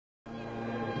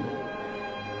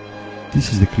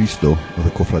This is the Cristo of the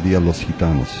Cofradía Los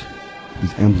Gitanos,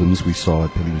 whose emblems we saw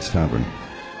at Pelin's Tavern.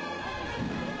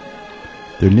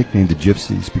 They're nicknamed the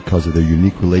Gypsies because of their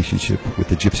unique relationship with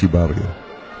the Gypsy Barrio,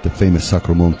 the famous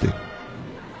Sacromonte.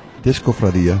 This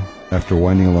Cofradia, after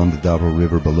winding along the Daro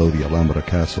river below the Alhambra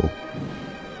castle,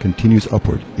 continues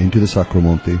upward into the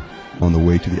Sacromonte on the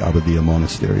way to the Abadiya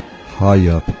monastery, high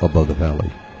up above the valley.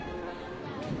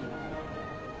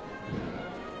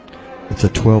 It's a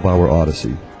 12-hour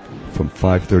odyssey, from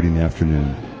 5:30 in the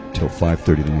afternoon till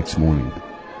 5:30 the next morning.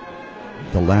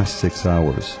 The last 6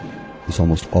 hours is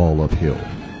almost all uphill.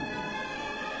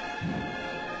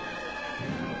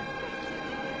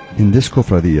 In this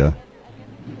Cofradia,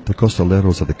 the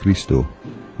costaleros of the Cristo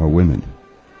are women,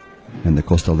 and the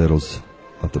costaleros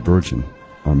of the Virgin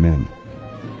are men.